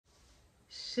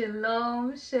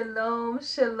Shalom, shalom,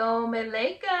 shalom,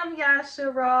 alaikum,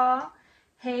 Yasharah.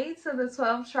 Hey to the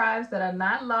 12 tribes that are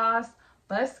not lost,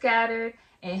 but scattered.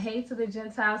 And hey to the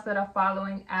Gentiles that are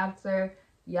following after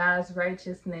Yah's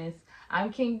righteousness. I'm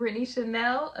King Brittany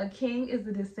Chanel. A king is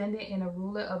a descendant and a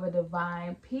ruler of a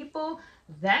divine people.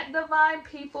 That divine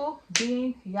people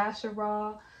being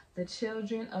Yasharah, the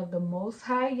children of the Most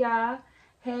High Yah.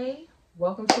 Hey,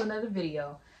 welcome to another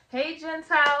video. Hey,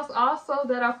 Gentiles also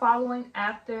that are following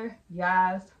after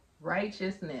Yah's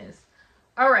righteousness.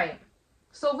 All right.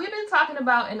 So we've been talking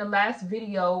about in the last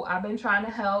video, I've been trying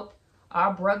to help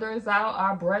our brothers out,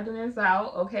 our brethren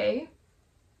out, okay,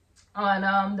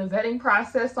 on the vetting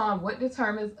process on what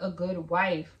determines a good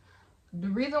wife. The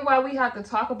reason why we have to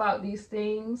talk about these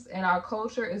things in our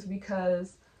culture is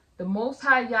because the Most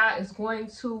High Yah is going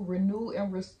to renew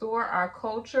and restore our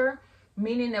culture,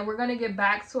 meaning that we're going to get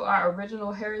back to our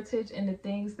original heritage and the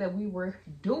things that we were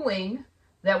doing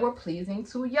that were pleasing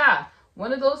to Yah.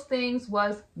 One of those things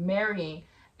was marrying,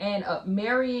 and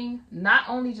marrying, not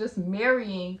only just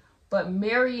marrying, but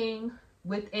marrying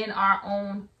within our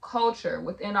own culture,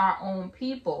 within our own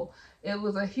people. It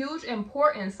was a huge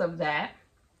importance of that,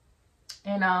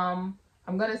 and I'm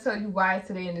going to tell you why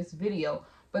today in this video.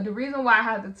 But the reason why I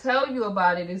have to tell you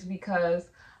about it is because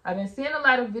I've been seeing a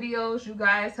lot of videos you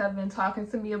guys have been talking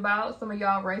to me about. Some of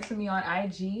y'all write to me on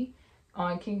IG,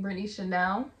 on King Brittany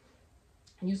Chanel.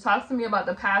 You talk to me about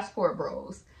the passport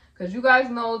bros. Because you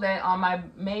guys know that on my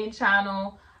main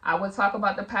channel, I would talk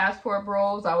about the passport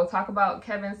bros. I would talk about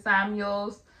Kevin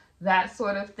Samuels, that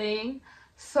sort of thing.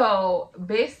 So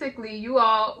basically, you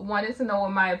all wanted to know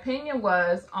what my opinion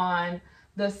was on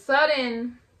the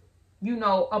sudden, you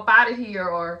know, up out of here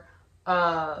or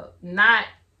not.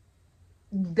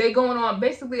 They going on,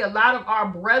 basically a lot of our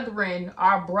brethren,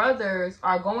 our brothers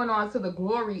are going on to the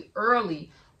glory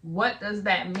early. What does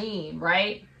that mean,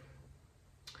 right?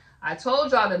 I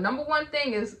told y'all the number one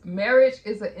thing is marriage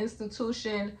is an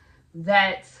institution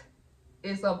that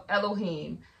is of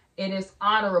Elohim. It is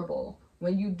honorable.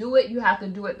 When you do it, you have to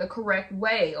do it the correct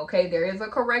way, okay? There is a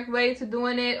correct way to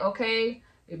doing it, okay?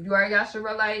 If you are a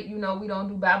Yasharelite, you know we don't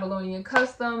do Babylonian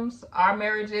customs. Our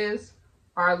marriages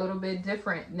are a little bit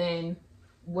different than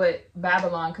what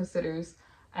Babylon considers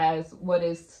as what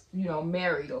is, you know,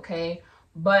 married, okay?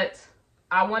 But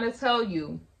I want to tell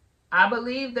you, I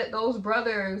believe that those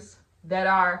brothers that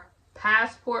are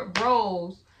passport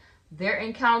bros, they're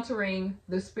encountering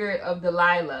the spirit of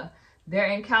Delilah.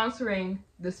 They're encountering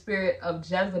the spirit of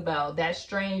Jezebel, that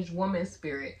strange woman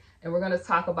spirit. And we're going to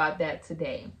talk about that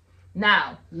today.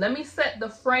 Now, let me set the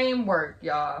framework,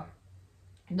 y'all.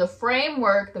 The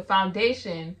framework, the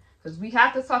foundation, because we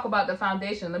have to talk about the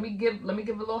foundation. Let me give a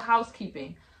little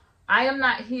housekeeping. I am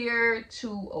not here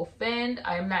to offend.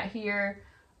 I am not here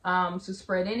to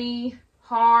spread any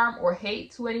harm or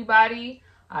hate to anybody.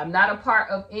 I'm not a part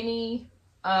of any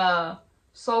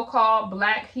so-called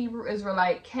Black Hebrew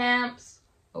Israelite camps.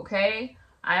 Okay,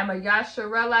 I am a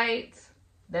Yasharelite.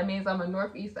 That means I'm a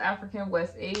Northeast African,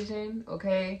 West Asian.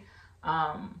 Okay,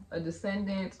 a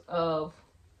descendant of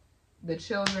the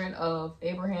children of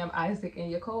Abraham, Isaac,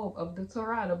 and Jacob of the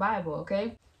Torah, the Bible,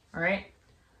 okay? All right.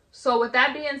 So with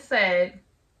that being said,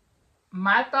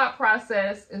 my thought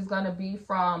process is going to be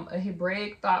from a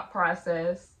Hebraic thought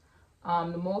process.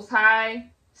 The Most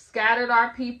High scattered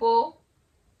our people.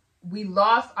 We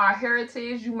lost our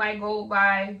heritage. You might go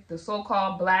by the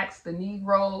so-called blacks, the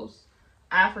Negroes,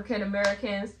 African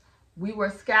Americans. We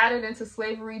were scattered into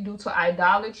slavery due to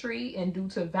idolatry and due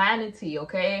to vanity,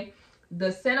 okay? The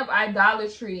sin of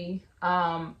idolatry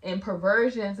and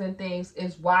perversions and things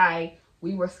is why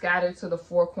we were scattered to the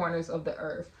four corners of the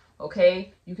earth.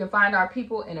 Okay, you can find our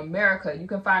people in America. You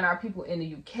can find our people in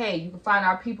the UK. You can find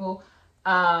our people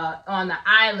on the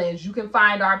islands. You can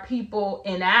find our people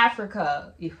in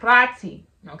Africa, Ifrati.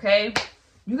 Okay,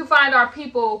 you can find our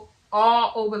people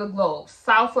all over the globe.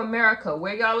 South America,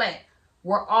 where y'all at?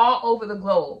 We're all over the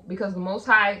globe because the Most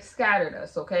High scattered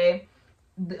us. Okay.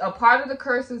 A part of the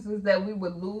curses is that we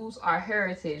would lose our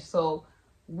heritage. So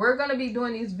we're going to be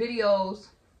doing these videos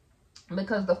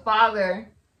because the Father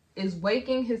is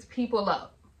waking his people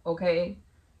up, okay?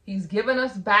 He's giving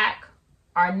us back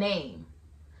our name.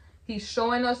 He's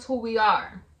showing us who we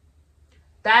are.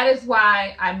 That is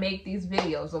why I make these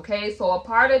videos, okay? So a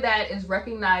part of that is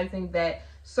recognizing that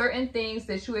certain things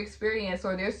that you experience,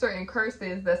 or there's certain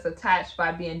curses that's attached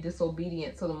by being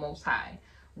disobedient to the Most High.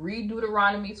 Read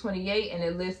Deuteronomy 28 and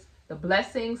it lists the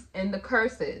blessings and the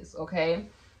curses, okay?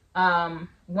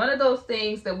 One of those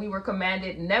things that we were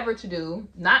commanded never to do,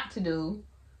 not to do,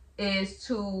 is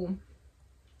to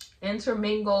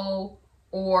intermingle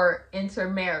or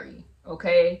intermarry,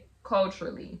 okay?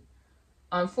 culturally.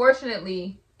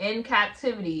 Unfortunately, in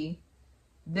captivity,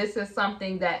 this is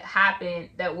something that happened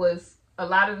that was a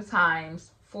lot of the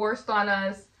times forced on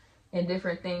us and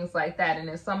different things like that. And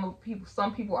then some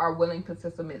people are willing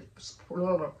participants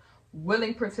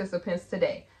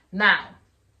today. Now,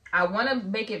 I want to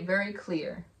make it very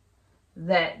clear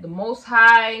that the Most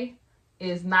High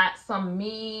is not some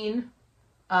mean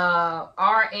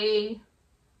RACIST,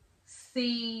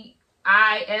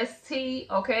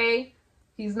 okay?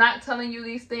 He's not telling you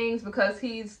these things because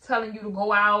he's telling you to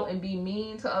go out and be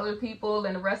mean to other people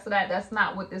and the rest of that. That's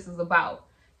not what this is about.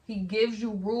 He gives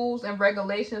you rules and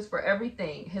regulations for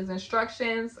everything. His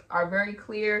instructions are very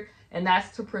clear, and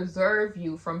that's to preserve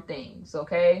you from things,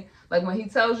 okay? Like when he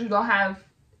tells you don't have,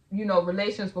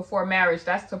 relations before marriage,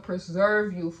 that's to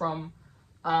preserve you from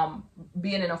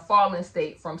being in a fallen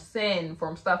state, from sin,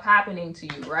 from stuff happening to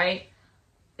you, right?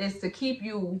 It's to keep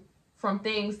you from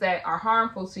things that are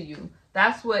harmful to you.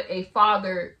 That's what a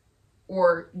father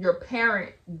or your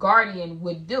parent guardian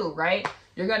would do, right?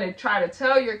 You're going to try to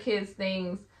tell your kids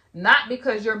things, not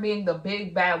because you're being the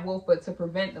big bad wolf, but to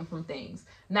prevent them from things.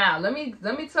 Now, let me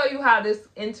tell you how this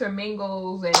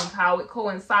intermingles and how it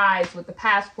coincides with the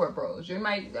passport bros. You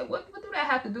might, what do that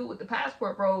have to do with the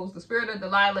passport bros, the spirit of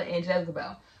Delilah and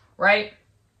Jezebel, right?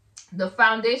 The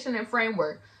foundation and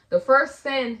framework. The first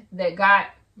sin that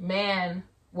got Hasatan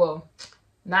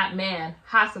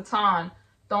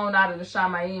thrown out of the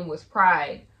Shamayim was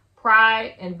pride.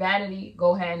 Pride and vanity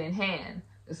go hand in hand.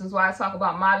 This is why I talk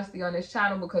about modesty on this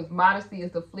channel, because modesty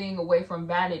is the fleeing away from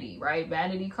vanity, right?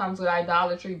 Vanity comes with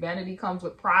idolatry. Vanity comes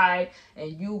with pride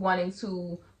and you wanting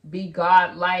to be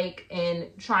God-like and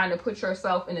trying to put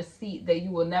yourself in a seat that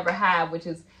you will never have, which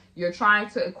is you're trying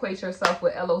to equate yourself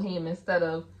with Elohim instead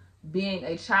of being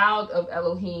a child of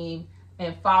Elohim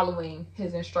and following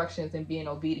his instructions and being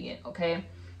obedient, okay?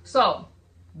 So,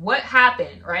 what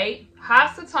happened, right?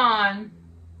 Hasatan,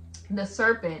 the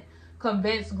serpent,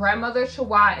 convinced grandmother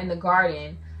Shawa in the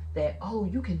garden that, oh,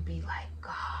 you can be like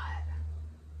God.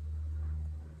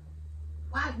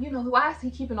 Why is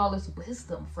he keeping all this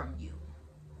wisdom from you?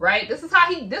 Right? This is how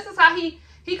he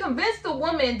convinced the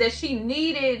woman that she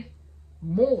needed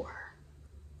more.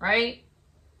 Right?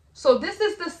 So this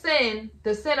is the sin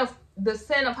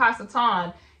of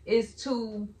Hasatan is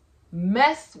to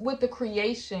mess with the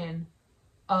creation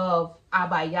of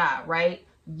Abaya, right?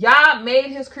 Yah made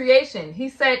his creation. He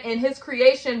said, and his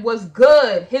creation was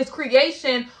good. His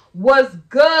creation was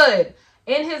good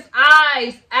in his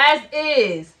eyes as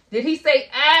is. Did he say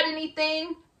add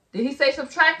anything? Did he say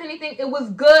subtract anything? It was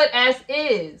good as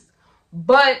is.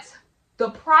 But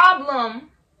the problem,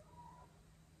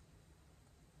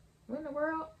 what in the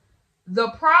world? The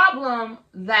problem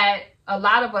that a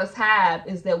lot of us have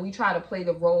is that we try to play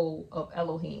the role of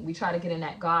Elohim. We try to get in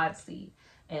that God seat.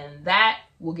 And that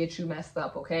will get you messed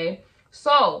up, okay?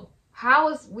 So,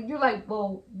 you're like,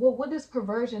 well, what does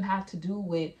perversion have to do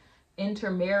with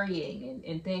intermarrying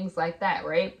and things like that,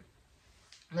 right?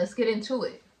 Let's get into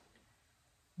it.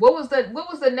 What was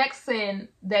the next sin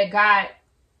that got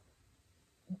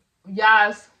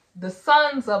the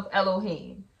sons of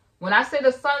Elohim? When I say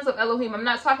the sons of Elohim, I'm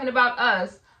not talking about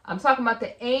us. I'm talking about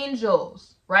the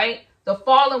angels, right? The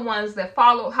fallen ones that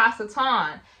followed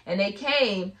Hasatan. And they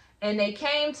came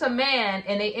to man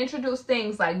and they introduced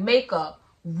things like makeup,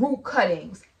 root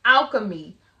cuttings,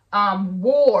 alchemy,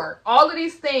 war, all of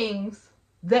these things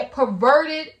that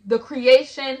perverted the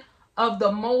creation of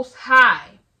the Most High,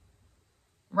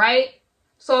 right?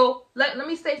 So let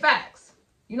me say facts.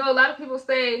 A lot of people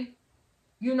say,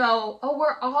 oh,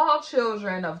 we're all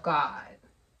children of God.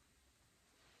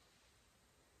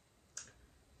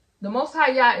 The Most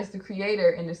High Yah is the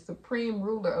creator and the supreme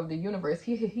ruler of the universe.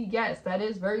 Yes, that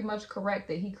is very much correct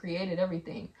that he created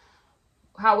everything.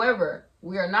 However,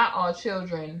 we are not all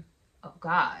children of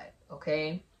God,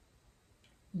 okay?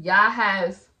 Yah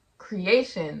has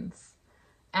creations,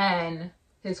 and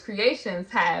his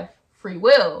creations have free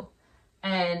will.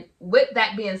 And with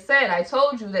that being said, I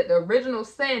told you that the original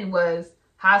sin was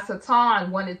Hasatan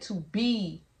wanted to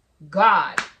be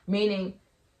God, meaning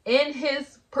in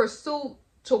his pursuit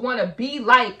to want to be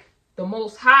like the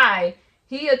Most High,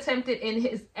 he attempted in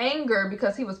his anger,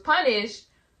 because he was punished,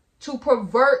 to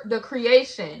pervert the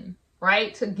creation,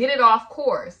 right? To get it off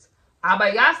course.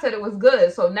 Abaya said it was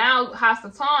good. So now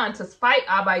Hasatan, to spite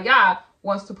Abaya,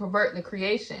 wants to pervert the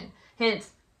creation.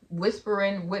 Hence,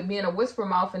 whispering, with being a whisper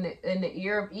mouth in the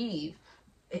ear of Eve.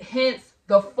 Hence,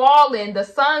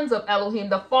 the sons of Elohim,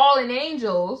 the fallen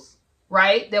angels,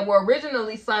 right? That were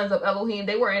originally sons of Elohim.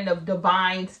 They were in the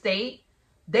divine state.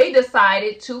 They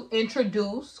decided to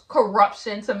introduce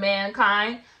corruption to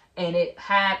mankind, and it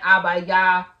had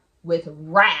Abaya with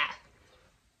wrath.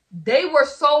 They were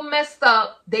so messed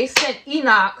up, they sent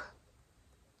Enoch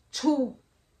to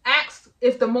ask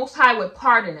if the Most High would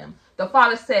pardon them. The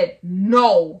Father said,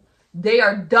 no, they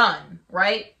are done,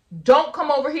 right? Don't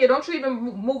come over here. Don't you even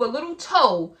move a little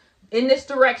toe in this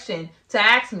direction to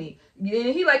ask me.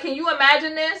 And he like, can you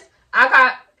imagine this? I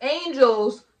got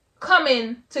angels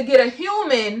coming to get a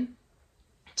human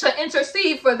to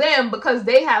intercede for them because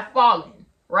they have fallen,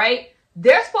 right?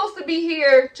 They're supposed to be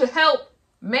here to help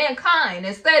mankind.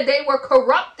 Instead, they were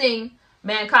corrupting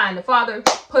mankind. The Father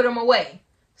put them away,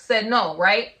 said no,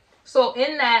 right? So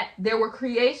in that, there were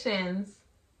creations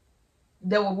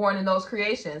that were born in those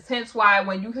creations. Hence why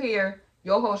when you hear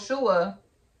Yehoshua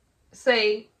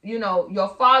say, you know, your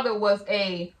father was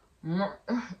a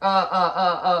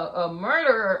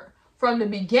murderer from the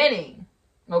beginning.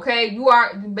 Okay, you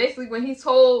are basically, when he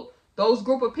told those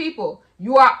group of people,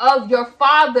 you are of your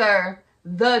father,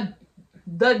 the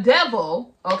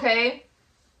devil. Okay,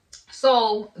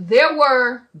 so there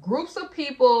were groups of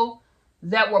people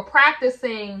that were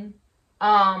practicing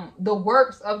the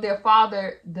works of their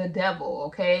father, the devil.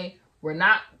 Okay, we're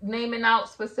not naming out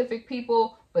specific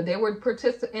people, but they were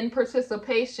in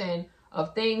participation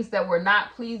of things that were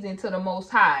not pleasing to the Most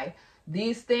High.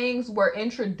 These things were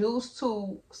introduced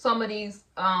to some of these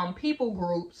people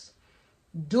groups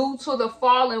due to the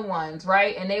fallen ones,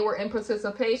 right? And they were in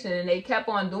participation, and they kept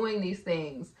on doing these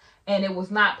things, and it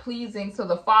was not pleasing to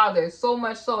the Father. So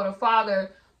much so the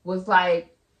Father was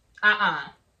like,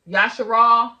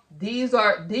 Yasharah, these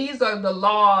are the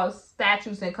laws,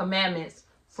 statutes, and commandments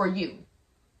for you,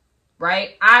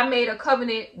 right? I made a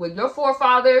covenant with your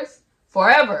forefathers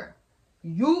forever.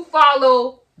 You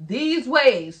follow these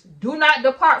ways. Do not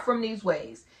depart from these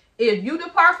ways. If you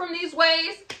depart from these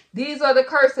ways, these are the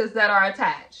curses that are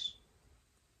attached,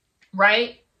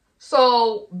 right?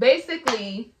 So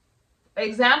basically,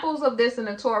 examples of this in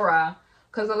the Torah,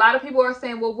 because a lot of people are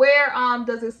saying, well, where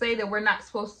does it say that we're not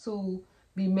supposed to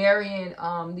be marrying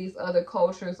these other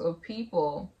cultures of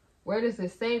people? Where does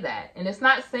it say that? And it's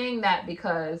not saying that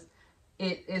because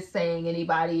it is saying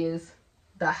anybody is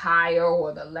the higher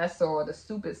or the lesser or the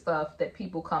stupid stuff that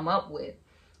people come up with.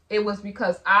 It was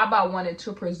because Abba wanted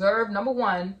to preserve, number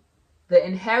one, the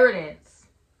inheritance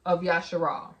of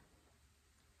Yasharah.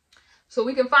 So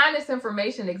we can find this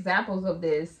information, examples of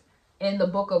this, in the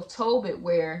book of Tobit,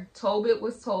 where Tobit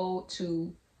was told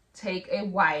to take a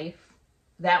wife,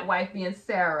 that wife being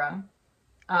Sarah.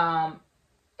 And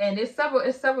it's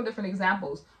several different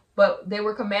examples, but they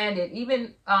were commanded.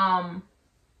 Even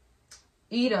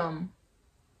Edom,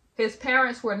 his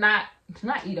parents were not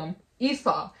Edom,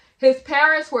 Esau. His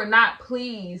parents were not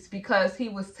pleased because he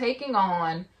was taking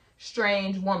on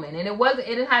strange women. And it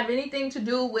didn't have anything to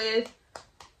do with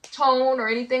tone or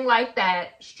anything like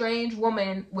that. Strange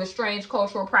woman with strange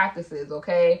cultural practices,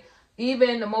 okay?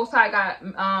 Even the Most High got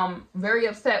very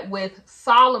upset with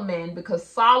Solomon because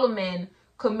Solomon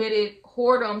committed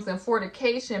whoredoms and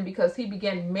fornication because he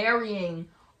began marrying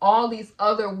all these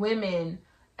other women,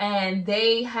 and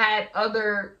they had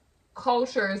other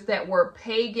cultures that were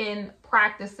pagan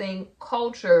practicing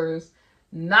cultures,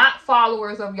 not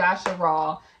followers of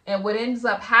Yasharah. And what ends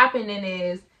up happening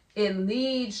is it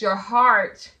leads your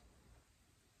heart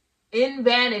in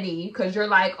vanity, because you're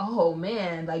like, oh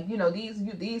man, like, you know,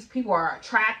 these people are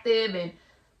attractive. And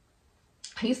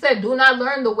he said, do not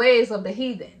learn the ways of the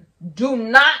heathen. Do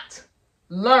not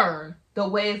learn the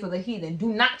ways of the heathen. Do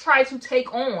not try to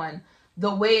take on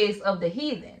the ways of the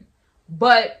heathen.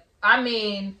 But I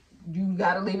mean, you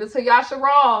got to leave it to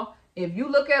Yasharah. If you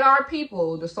look at our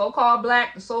people, the so-called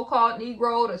black, the so-called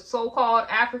Negro, the so-called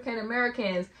African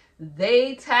Americans,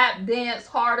 they tap dance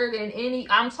harder than any.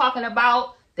 I'm talking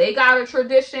about, they got a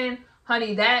tradition,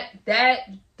 honey. That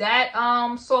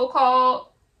so-called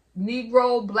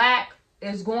Negro black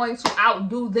is going to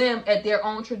outdo them at their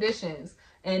own traditions.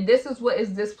 And this is what is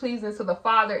displeasing to the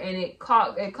Father, and it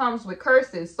comes with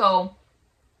curses. So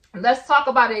let's talk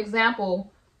about an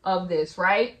example of this,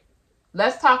 right?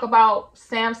 Let's talk about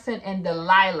Samson and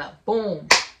Delilah. Boom.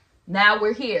 Now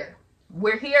we're here.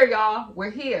 We're here, y'all.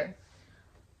 We're here.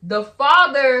 The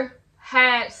Father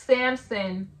had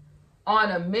Samson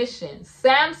on a mission.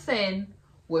 Samson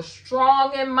was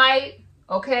strong in might,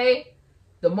 okay?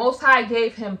 The Most High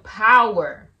gave him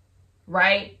power,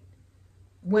 right?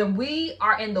 When we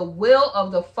are in the will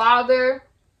of the Father,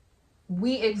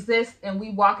 we exist and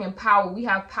we walk in power. We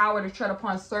have power to tread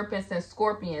upon serpents and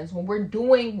scorpions. When we're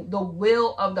doing the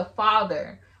will of the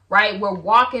Father, right? We're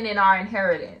walking in our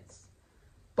inheritance.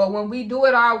 But when we do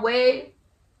it our way,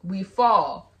 we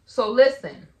fall. So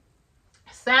listen,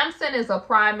 Samson is a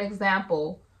prime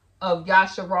example of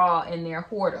Yasharah and their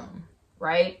whoredom,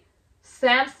 right?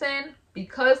 Samson,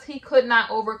 because he could not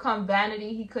overcome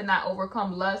vanity, he could not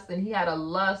overcome lust, and he had a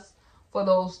lust for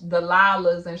those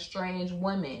Delilahs and strange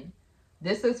women.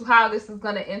 This is how this is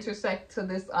going to intersect to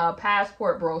this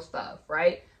passport bro stuff,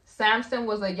 right? Samson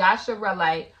was a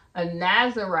Yasharelite, a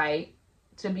Nazarite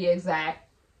to be exact,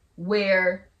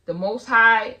 where the Most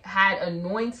High had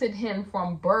anointed him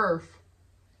from birth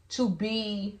to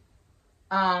be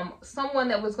someone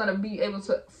that was going to be able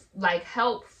to like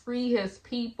help free his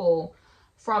people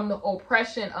from the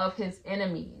oppression of his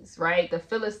enemies, right? The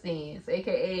Philistines,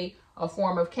 aka a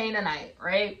form of Canaanite,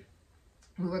 right?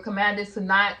 We were commanded to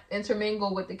not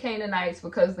intermingle with the Canaanites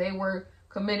because they were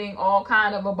committing all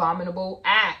kind of abominable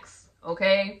acts,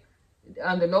 okay?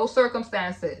 Under no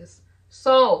circumstances.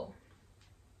 So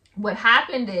what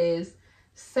happened is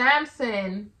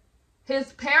Samson,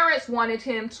 his parents wanted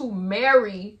him to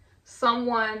marry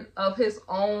someone of his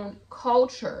own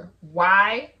culture.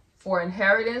 Why? For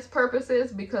inheritance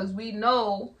purposes, because we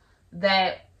know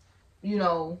that, you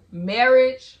know,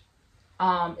 marriage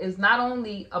is not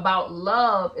only about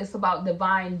love, it's about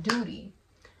divine duty.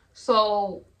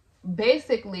 So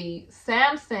basically,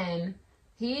 Samson,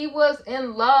 he was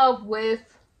in love with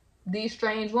these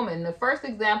strange women. The first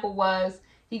example was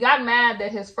he got mad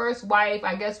that his first wife,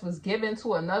 I guess, was given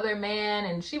to another man,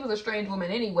 and she was a strange woman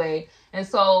anyway. And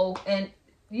so, and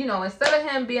you know, instead of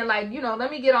him being like, you know, let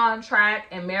me get on track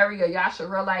and marry a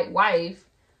Yasharelite wife,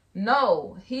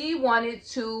 no, he wanted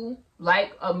to,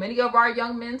 like many of our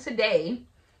young men today,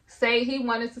 say he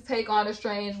wanted to take on a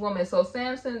strange woman. So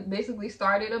Samson basically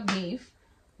started a beef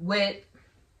with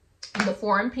the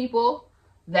foreign people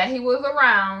that he was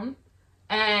around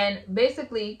and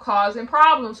basically causing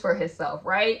problems for himself,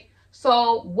 right?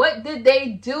 So what did they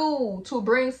do to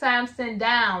bring Samson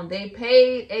down? They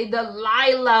paid a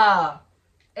Delilah.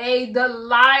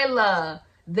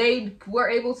 They were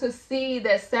able to see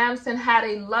that Samson had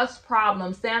a lust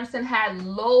problem. Samson had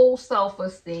low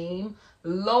self-esteem,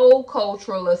 low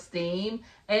cultural esteem,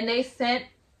 and they sent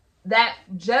that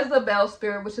Jezebel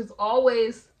spirit, which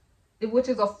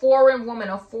is a foreign woman,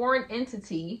 a foreign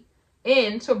entity,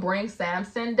 in to bring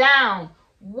Samson down.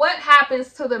 What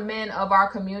happens to the men of our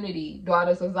community,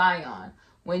 daughters of Zion?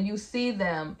 When you see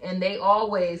them and they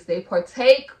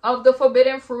partake of the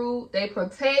forbidden fruit, they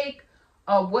partake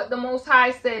of what the Most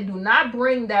High said, do not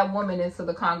bring that woman into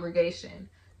the congregation.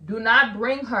 Do not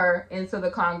bring her into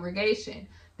the congregation.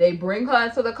 They bring her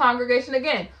into the congregation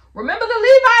again. Remember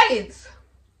the Levites.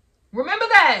 Remember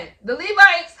that. The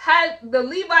Levites had the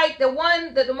Levite, the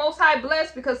one that the Most High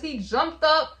blessed because he jumped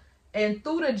up and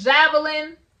threw the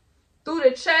javelin through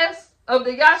the chest of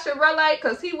the Yasharelite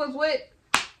because he was with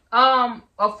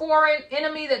a foreign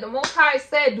enemy that the Most High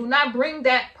said, do not bring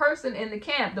that person in the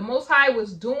camp. The Most High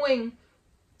was doing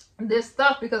this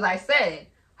stuff because I said,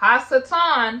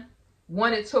 Satan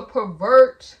wanted to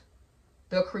pervert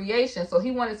the creation. So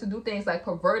he wanted to do things like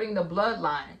perverting the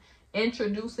bloodline,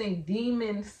 introducing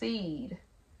demon seed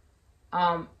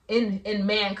in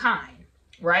mankind,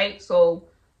 right? So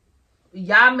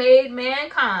Yah made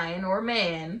mankind or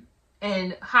man,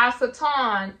 and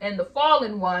Satan and the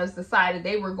fallen ones decided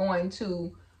they were going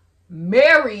to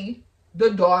marry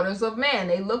the daughters of man.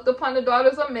 They looked upon the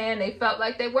daughters of man. They felt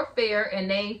like they were fair, and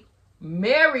they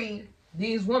married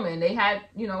these women. They had,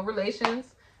 you know,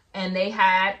 relations, and they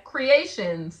had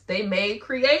creations. They made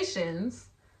creations,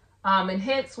 and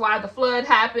hence why the flood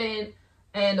happened.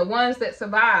 And the ones that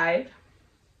survived,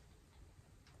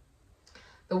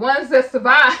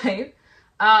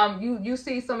 you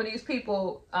see some of these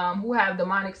people who have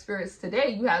demonic spirits today.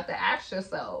 You have to ask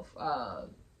yourself,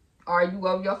 are you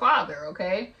of your father?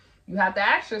 Okay, you have to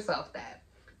ask yourself that.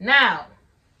 Now,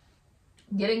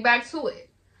 getting back to it.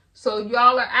 So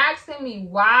y'all are asking me,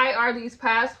 why are these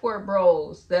passport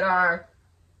bros that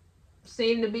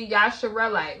seem to be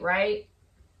Yasharelite, right?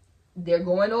 They're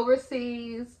going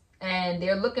overseas and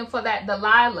they're looking for that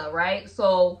Delilah, right?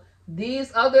 So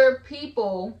these other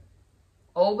people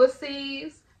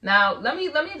overseas. Now, let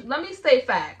me state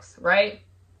facts, right?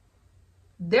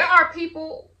 There are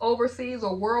people overseas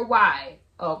or worldwide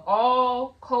of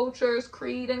all cultures,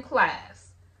 creed, and class.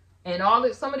 And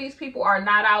some of these people are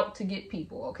not out to get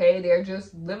people, okay? They're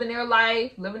just living their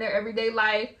life, living their everyday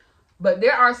life. But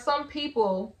there are some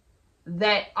people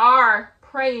that are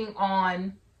preying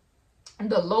on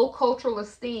the low cultural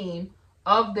esteem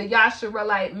of the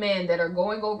Yasharelite men that are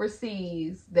going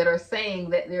overseas, that are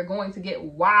saying that they're going to get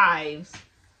wives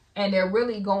and they're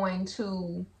really going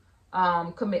to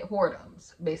commit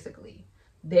whoredoms, basically.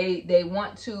 They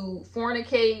want to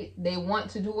fornicate. They want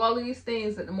to do all of these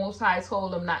things that the Most High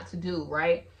told them not to do,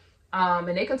 right?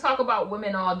 And they can talk about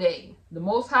women all day. The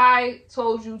Most High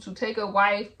told you to take a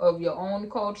wife of your own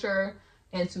culture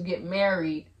and to get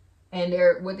married. And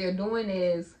what they're doing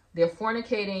is they're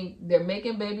fornicating, they're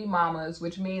making baby mamas,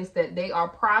 which means that they are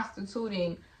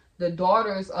prostituting the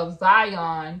daughters of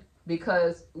Zion,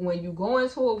 because when you go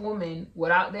into a woman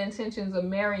without the intentions of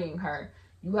marrying her,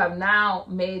 you have now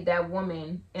made that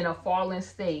woman in a fallen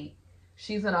state.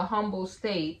 She's in a humble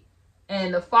state.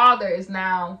 And the father is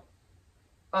now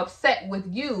upset with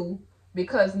you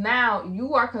because now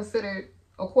you are considered,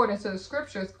 according to the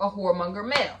scriptures, a whoremonger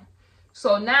male.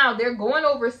 So now they're going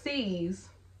overseas,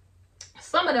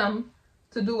 some of them,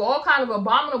 to do all kind of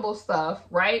abominable stuff,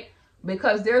 right?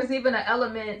 Because there's even an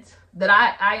element that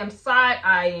I am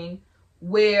side-eyeing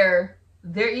where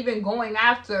they're even going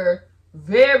after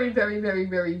very, very, very,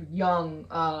 very young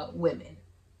women.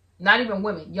 Not even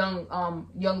women,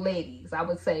 young ladies, I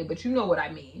would say, but you know what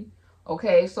I mean.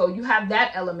 Okay, so you have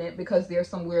that element because there's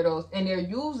some weirdos, and they're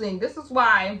using, this is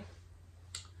why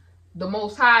the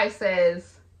Most High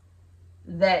says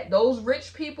that those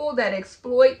rich people that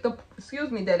exploit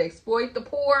the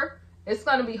poor, it's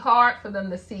going to be hard for them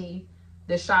to see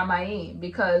the Shamayim,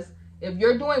 because if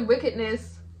you're doing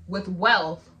wickedness with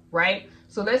wealth, right?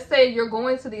 So let's say you're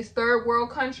going to these third world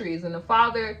countries and the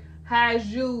father has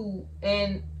you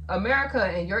in America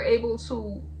and you're able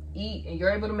to eat and you're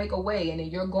able to make a way, and then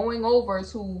you're going over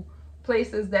to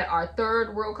places that are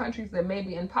third world countries that may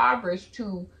be impoverished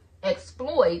to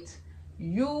exploit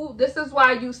you. This is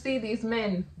why you see these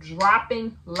men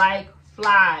dropping like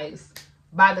flies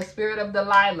by the spirit of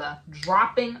Delilah,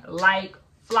 dropping like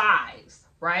flies,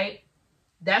 right?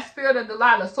 That spirit of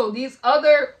Delilah. So these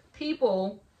other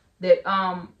people that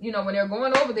when they're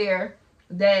going over there,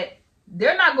 that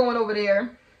they're not going over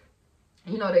there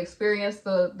to experience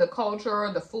the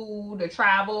culture, the food, the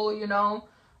travel,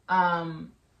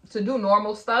 to do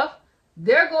normal stuff.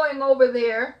 They're going over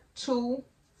there to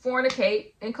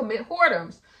fornicate and commit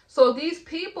whoredoms. So these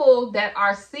people that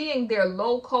are seeing their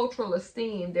low cultural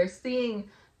esteem, they're seeing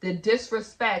the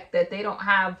disrespect, that they don't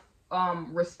have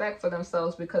respect for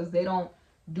themselves because they don't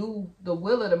do the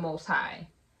will of the Most High.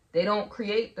 They don't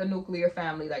create the nuclear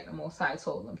family like the Most High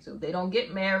told them to. They don't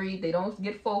get married. They don't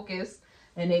get focused.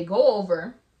 And they go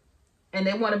over and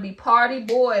they want to be party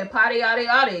boy, party yada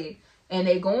yada. And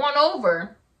they go on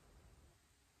over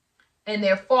and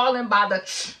they're falling by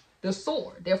the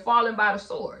sword. They're falling by the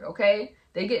sword, okay?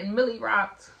 They're getting milli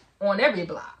rocked on every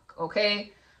block,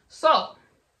 okay? So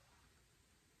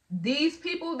these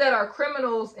people that are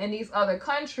criminals in these other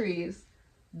countries,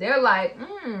 they're like,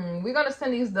 we're going to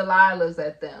send these Delilahs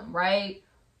at them, right?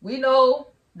 We know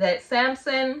that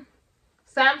Samson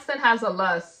has a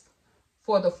lust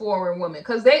for the foreign woman,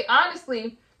 because these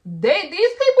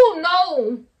people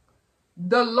know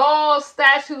the laws,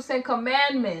 statutes, and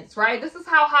commandments, right? This is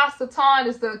how Hasatan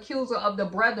is the accuser of the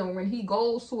brethren when he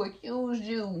goes to accuse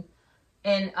you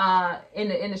in the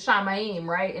Shamayim,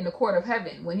 right? In the court of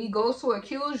heaven. When he goes to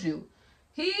accuse you,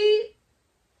 he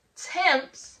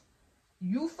tempts,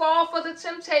 you fall for the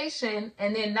temptation,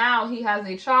 and then now he has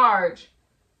a charge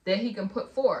that he can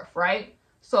put forth, right?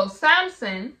 So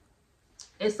Samson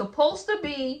is supposed to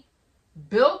be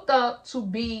built up to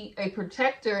be a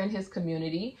protector in his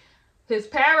community. His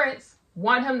parents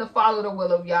want him to follow the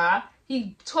will of Yah.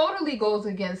 He totally goes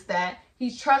against that.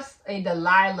 He trusts a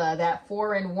Delilah, that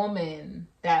foreign woman,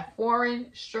 that foreign,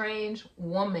 strange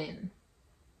woman.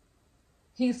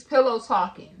 He's pillow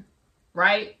talking,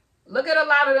 right? Look at a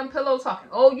lot of them pillow talking.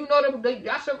 Oh, the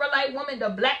Yasharelite woman, the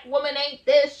black woman ain't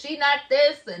this, she not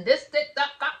this, and this, that, pop,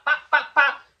 pop, pop,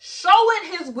 pop.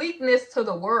 Showing his weakness to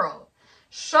the world.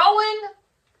 Showing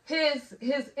his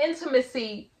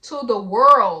intimacy to the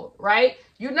world, right?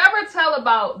 You never tell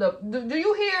about do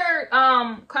you hear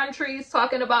countries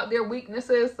talking about their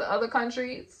weaknesses to other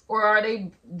countries? Or are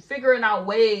they figuring out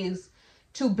ways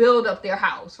to build up their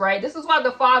house, right? This is why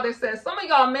the Father says, some of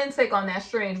y'all men take on that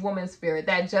strange woman spirit,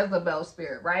 that Jezebel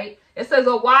spirit, right? It says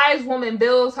a wise woman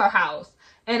builds her house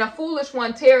and a foolish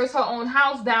one tears her own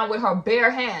house down with her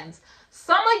bare hands.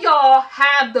 Some of y'all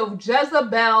have the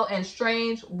Jezebel and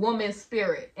strange woman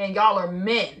spirit, and y'all are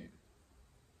men.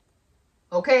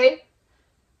 Okay?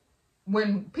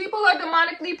 When people are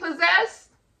demonically possessed,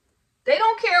 they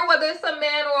don't care whether it's a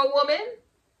man or a woman.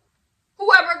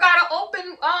 Whoever got an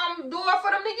open door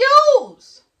for them to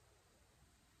use.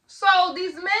 So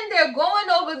these men, they're going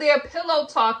over there pillow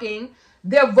talking.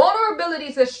 Their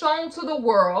vulnerabilities are shown to the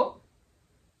world.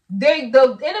 The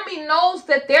enemy knows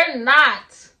that they're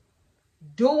not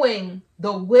doing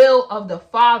the will of the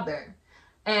Father.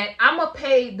 And I'm going to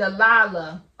pay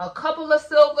Delilah a couple of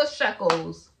silver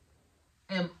shekels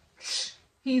and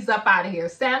he's up out of here.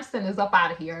 Samson is up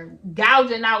out of here,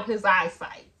 gouging out his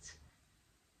eyesight.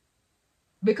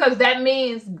 Because that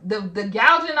means the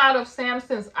gouging out of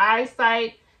Samson's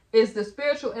eyesight is the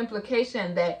spiritual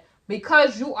implication that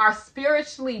because you are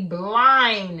spiritually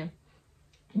blind,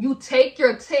 you take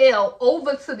your tail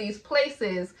over to these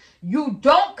places. You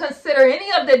don't consider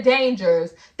any of the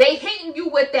dangers. They hitting you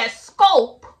with that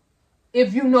scope,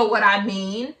 if you know what I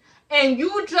mean. And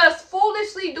you just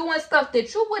foolishly doing stuff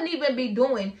that you wouldn't even be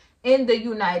doing in the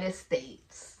United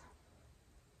States.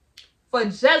 For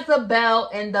Jezebel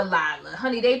and Delilah.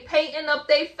 Honey, they painting up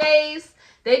their face.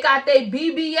 They got their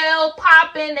BBL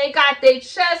popping. They got their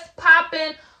chest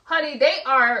popping. Honey, they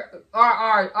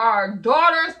are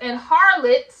daughters and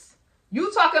harlots.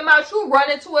 You talking about you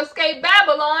running to escape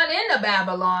Babylon into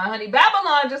Babylon. Honey,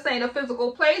 Babylon just ain't a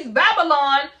physical place.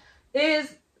 Babylon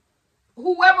is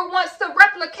whoever wants to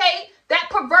replicate that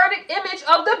perverted image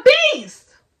of the beast.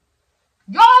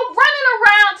 Y'all running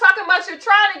around talking about you're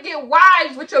trying to get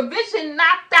wives with your vision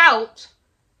knocked out.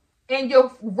 And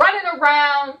you're running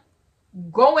around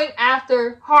going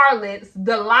after harlots,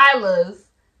 Delilahs,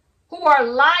 who are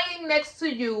lying next to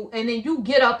you. And then you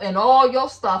get up and all your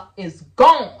stuff is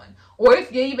gone. Or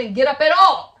if you even get up at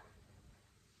all.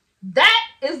 That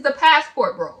is the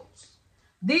passport bros.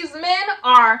 These men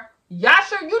are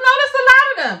Yasha, you notice a lot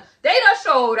of them. They done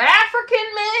showed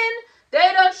African men.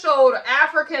 They done showed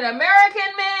African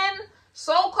American men.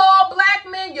 So-called black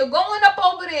men. You're going up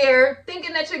over there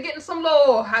thinking that you're getting some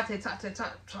little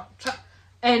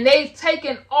and they've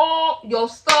taken all your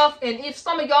stuff. And if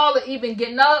some of y'all are even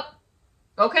getting up,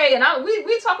 okay, and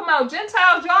we talking about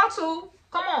Gentiles, y'all too.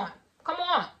 Come on, come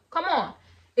on, come on.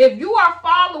 If you are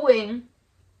following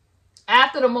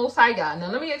after the Most High God, now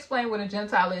let me explain what a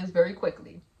Gentile is very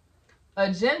quickly.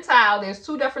 A Gentile, there's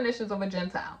two definitions of a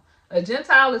Gentile. A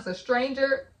Gentile is a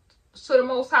stranger to the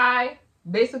Most High,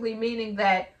 basically meaning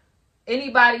that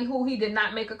anybody who he did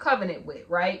not make a covenant with,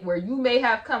 right? Where you may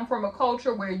have come from a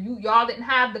culture where y'all didn't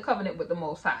have the covenant with the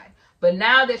Most High. But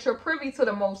now that you're privy to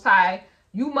the Most High,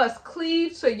 you must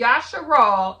cleave to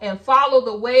Yasharal and follow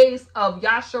the ways of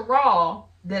Yasharal,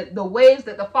 the ways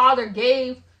that the Father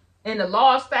gave in the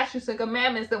law, statutes, and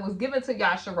commandments that was given to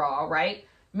Yasharal, right?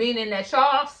 Meaning that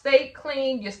y'all stay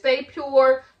clean, you stay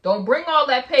pure. Don't bring all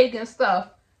that pagan stuff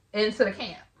into the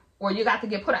camp or you got to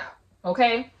get put out,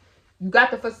 okay? You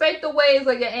got to forsake the ways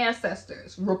of your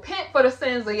ancestors. Repent for the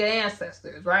sins of your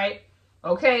ancestors, right?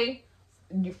 Okay?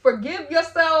 You forgive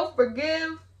yourself,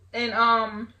 forgive,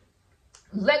 and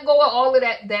let go of all of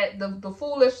the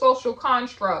foolish social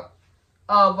construct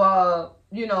of,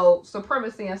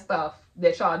 supremacy and stuff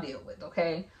that y'all deal with,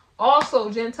 okay? Also,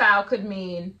 Gentile could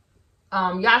mean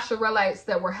Yasharelites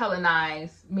that were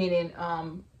Hellenized, meaning,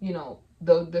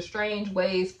 the strange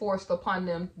ways forced upon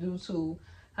them due to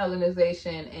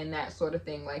Hellenization and that sort of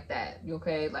thing like that.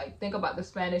 Okay, like think about the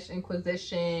Spanish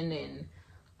Inquisition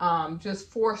and just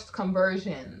forced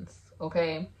conversions,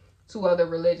 okay, to other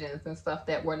religions and stuff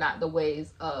that were not the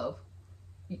ways of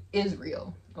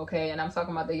Israel, okay? And I'm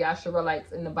talking about the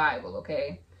Yasharelites in the Bible,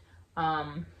 okay?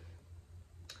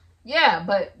 Yeah,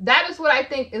 but that is what I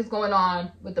think is going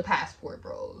on with the passport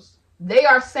bros. They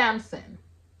are Samson.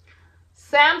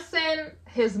 Samson,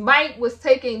 his might was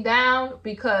taken down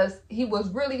because he was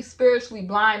really spiritually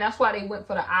blind. That's why they went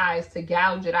for the eyes, to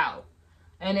gouge it out.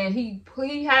 And then he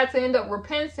had to end up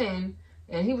repenting.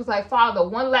 And he was like, Father,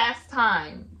 one last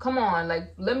time. Come on,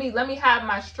 like let me have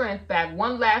my strength back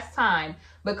one last time.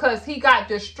 Because he got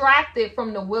distracted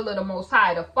from the will of the Most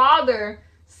High. The Father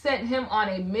sent him on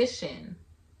a mission.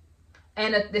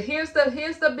 And here's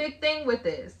the big thing with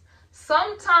this.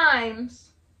 Sometimes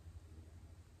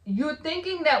you're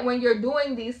thinking that when you're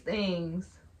doing these things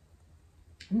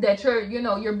that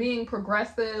you're being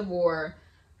progressive, or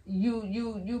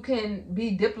you can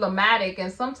be diplomatic,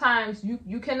 and sometimes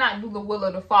you cannot do the will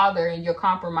of the Father and you're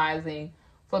compromising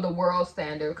for the world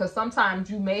standard, because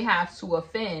sometimes you may have to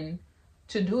offend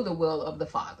to do the will of the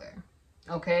Father.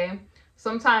 Okay?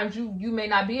 Sometimes you may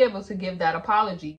not be able to give that apology.